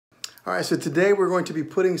All right, so today we're going to be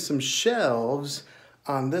putting some shelves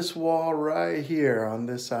on this wall right here, on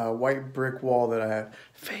this white brick wall that I have.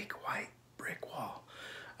 Fake white brick wall.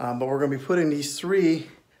 But we're going to be putting these three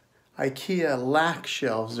Ikea Lack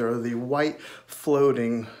shelves. They're the white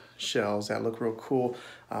floating shelves that look real cool.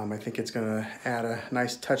 I think it's going to add a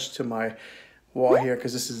nice touch to my wall here,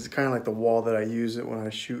 because this is kind of like the wall that I use it when I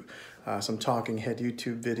shoot some talking head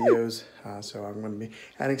YouTube videos. So I'm going to be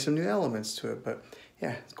adding some new elements to it. But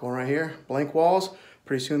yeah, it's going right here. Blank walls.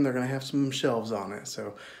 Pretty soon they're going to have some shelves on it.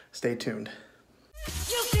 So stay tuned.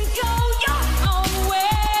 You can go your own way.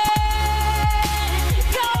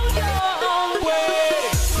 Go your own way.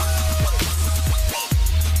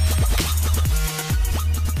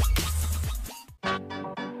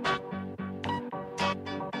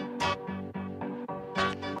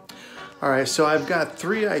 All right, so I've got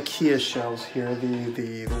three Ikea shelves here.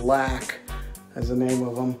 The Lack is the name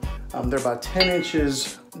of them. They're about 10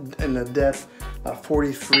 inches in the depth,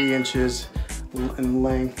 43 inches in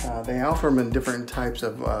length. They offer them in different types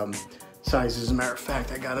of sizes. As a matter of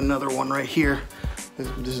fact, I got another one right here. This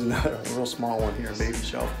is another real small one here, a baby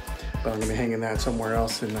shelf. But I'm gonna be hanging that somewhere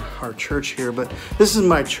else in our church here. But this is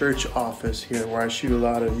my church office here where I shoot a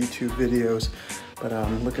lot of YouTube videos. But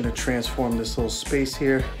I'm looking to transform this little space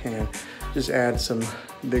here and just add some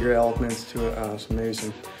bigger elements to it. Maybe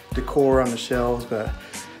some decor on the shelves. But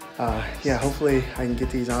yeah, hopefully I can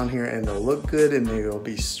get these on here and they'll look good and they'll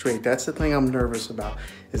be straight. That's the thing I'm nervous about,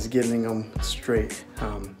 is getting them straight.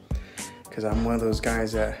 Because I'm one of those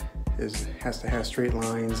guys that has to have straight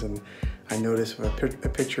lines, and I notice if a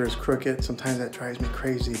picture is crooked, sometimes that drives me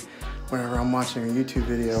crazy whenever I'm watching a YouTube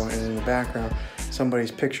video and in the background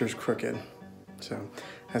somebody's picture is crooked. So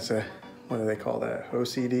that's what do they call that?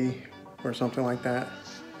 OCD or something like that.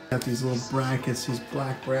 Got these little brackets, these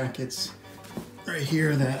black brackets right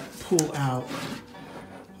here that pull out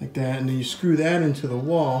like that, and then you screw that into the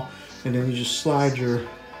wall, and then you just slide your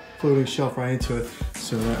floating shelf right into it,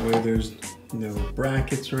 so that way there's no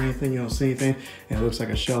brackets or anything, you don't see anything, and it looks like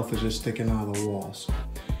a shelf is just sticking out of the wall. So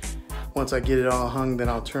once I get it all hung, then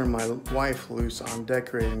I'll turn my wife loose on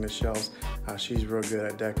decorating the shelves. She's real good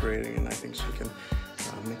at decorating, and I think she can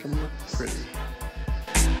make them look pretty.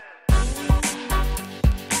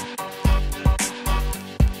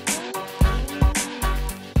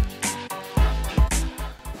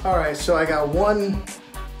 All right, so I got one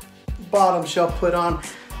bottom shelf put on,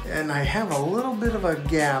 and I have a little bit of a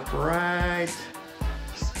gap right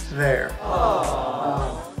there.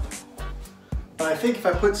 But I think if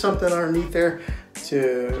I put something underneath there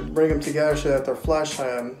to bring them together so that they're flush,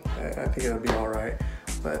 I think it'll be all right.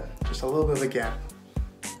 But just a little bit of a gap.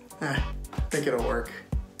 I think it'll work.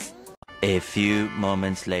 A few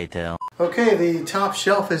moments later. Okay, the top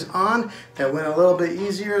shelf is on. That went a little bit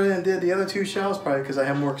easier than it did the other two shelves, probably because I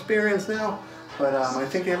have more experience now. But I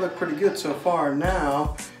think they look pretty good so far.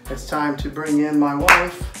 Now it's time to bring in my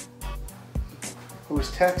wife, who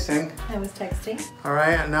was texting. I was texting. All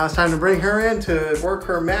right, and now it's time to bring her in to work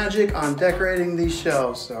her magic on decorating these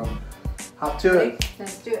shelves. So hop to it.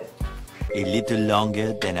 Let's do it. A little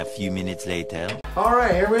longer than a few minutes later. All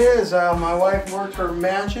right, here it is. My wife worked her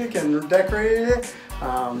magic and decorated it.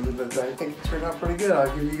 But I think it turned out pretty good. I'll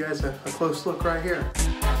give you guys a close look right here.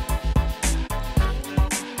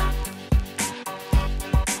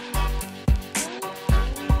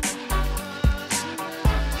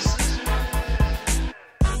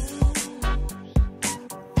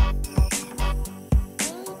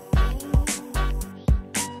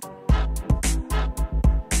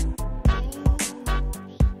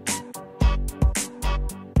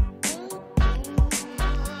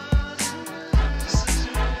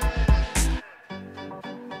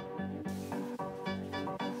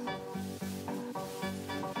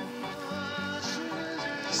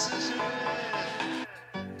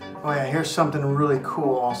 Oh yeah, here's something really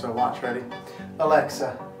cool also. Watch, ready?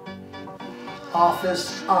 Alexa,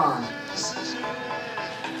 office on.